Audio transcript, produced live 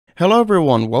Hello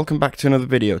everyone, welcome back to another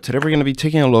video. Today we're going to be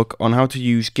taking a look on how to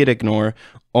use gitignore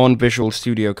on Visual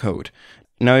Studio Code.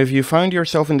 Now if you found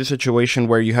yourself in the situation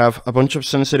where you have a bunch of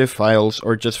sensitive files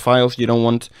or just files you don't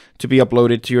want to be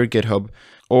uploaded to your GitHub,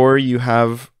 or you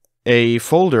have a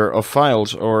folder of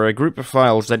files or a group of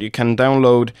files that you can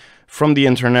download from the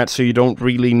internet so you don't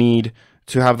really need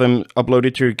to have them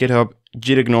uploaded to your GitHub,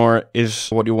 gitignore is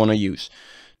what you want to use.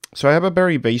 So I have a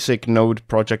very basic node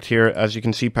project here, as you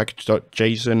can see,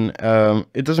 package.json.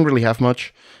 It doesn't really have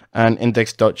much, and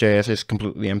index.js is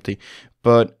completely empty.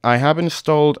 But I have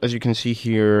installed, as you can see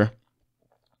here,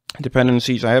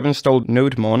 dependencies. I have installed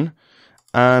nodemon,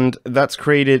 and that's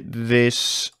created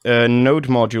this node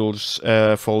modules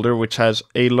folder, which has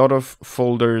a lot of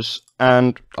folders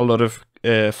and a lot of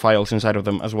files inside of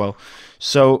them as well.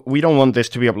 So we don't want this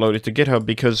to be uploaded to GitHub,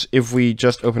 because if we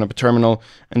just open up a terminal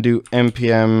and do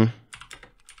npm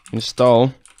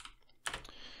install,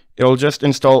 it'll just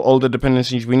install all the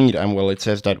dependencies we need. And well, it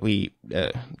says that we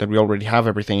already have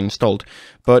everything installed.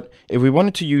 But if we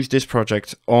wanted to use this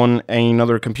project on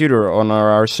another computer, on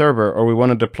our server, or we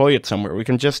want to deploy it somewhere, we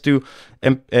can just do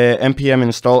npm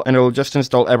install, and it'll just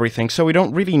install everything. So we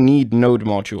don't really need node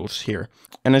modules here.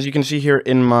 And as you can see here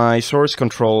in my source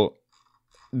control,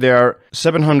 there are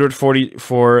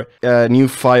 744 new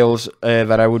files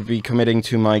that I would be committing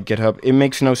to my GitHub. It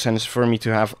makes no sense for me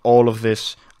to have all of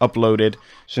this uploaded,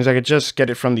 since I could just get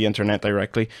it from the internet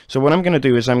directly. So what I'm going to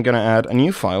do is I'm going to add a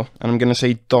new file, and I'm going to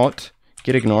say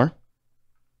 .gitignore.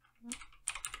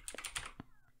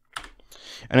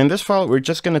 And in this file, we're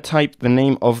just going to type the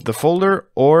name of the folder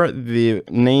or the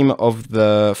name of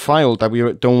the file that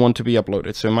we don't want to be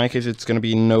uploaded. So in my case, it's going to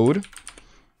be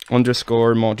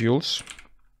node_modules.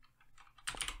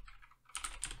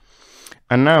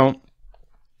 And now,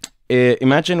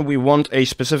 imagine we want a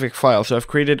specific file. So I've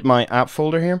created my app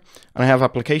folder here, and I have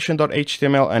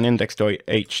application.html and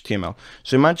index.html.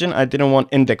 So imagine I didn't want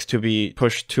index to be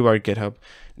pushed to our GitHub.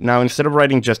 Now, instead of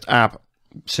writing just app,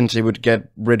 since it would get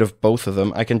rid of both of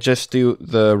them, I can just do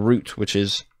the root, which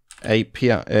is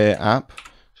app,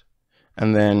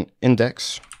 and then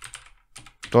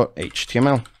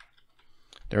index.html.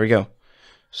 There we go.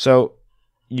 So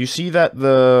you see that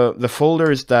the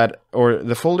folders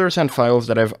and files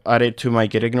that I've added to my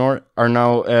gitignore are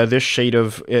now this shade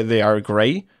of, they are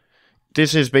gray.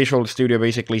 This is Visual Studio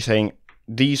basically saying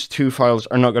these two files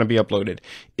are not going to be uploaded.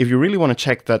 If you really want to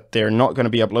check that they're not going to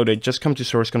be uploaded, just come to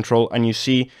source control and you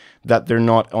see that they're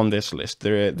not on this list.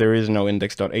 There is no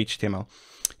index.html.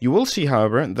 You will see,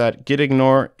 however, that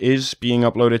gitignore is being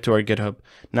uploaded to our GitHub.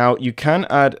 Now, you can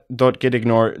add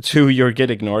 .gitignore to your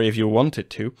gitignore if you wanted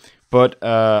to, but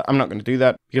I'm not going to do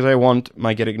that because I want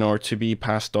my gitignore to be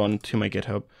passed on to my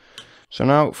GitHub. So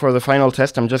now for the final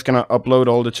test, I'm just going to upload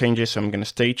all the changes. So I'm going to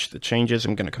stage the changes.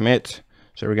 I'm going to commit.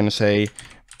 So we're going to say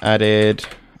added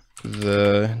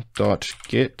the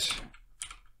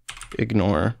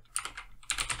 .gitignore,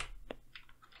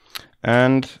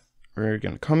 and we're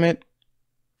going to commit.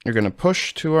 You're going to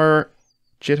push to our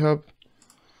GitHub,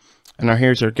 and now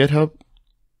here's our GitHub.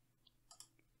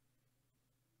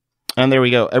 And there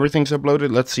we go. Everything's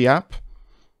uploaded. Let's see app.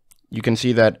 You can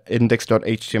see that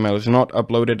index.html is not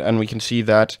uploaded, and we can see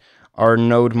that our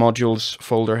node modules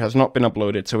folder has not been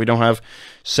uploaded. So we don't have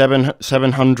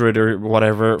 700 or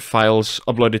whatever files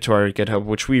uploaded to our GitHub,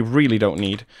 which we really don't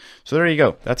need. So there you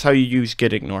go. That's how you use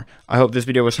gitignore. I hope this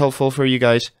video was helpful for you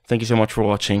guys. Thank you so much for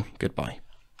watching. Goodbye.